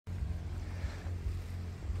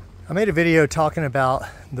I made a video talking about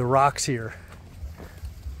the rocks here,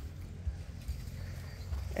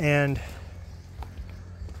 and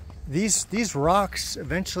these rocks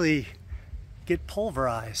eventually get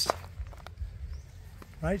pulverized,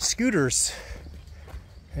 right? Scooters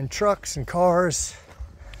and trucks and cars,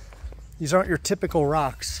 these aren't your typical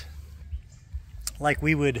rocks like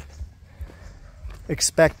we would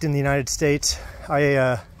expect in the United States.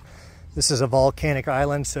 This is a volcanic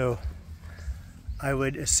island, so I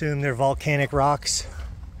would assume they're volcanic rocks.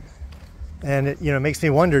 And it, makes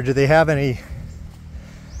me wonder, do they have any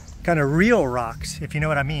kind of real rocks, if you know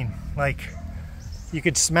what I mean? Like, you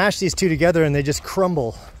could smash these two together and they just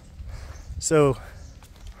crumble. So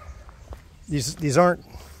these aren't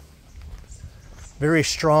very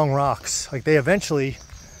strong rocks. Like, they eventually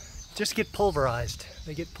just get pulverized.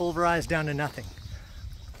 They get pulverized down to nothing,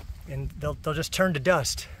 and they'll just turn to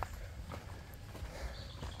dust.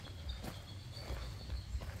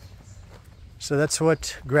 So that's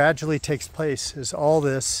what gradually takes place, is all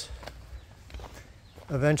this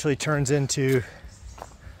eventually turns into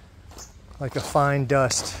like a fine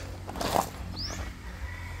dust.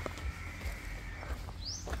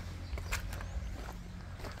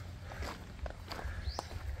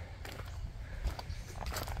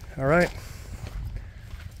 All right,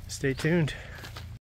 stay tuned.